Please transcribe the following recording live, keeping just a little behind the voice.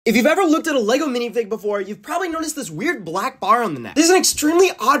If you've ever looked at a Lego minifig before, you've probably noticed this weird black bar on the neck. This is an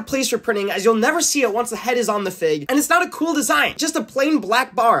extremely odd place for printing, as you'll never see it once the head is on the fig, and it's not a cool design, just a plain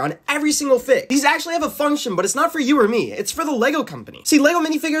black bar on every single fig. These actually have a function, but it's not for you or me, it's for the Lego company. See, Lego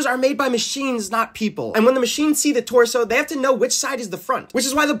minifigures are made by machines, not people, and when the machines see the torso, they have to know which side is the front, which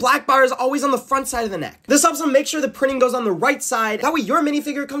is why the black bar is always on the front side of the neck. This helps them make sure the printing goes on the right side, that way your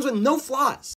minifigure comes with no flaws.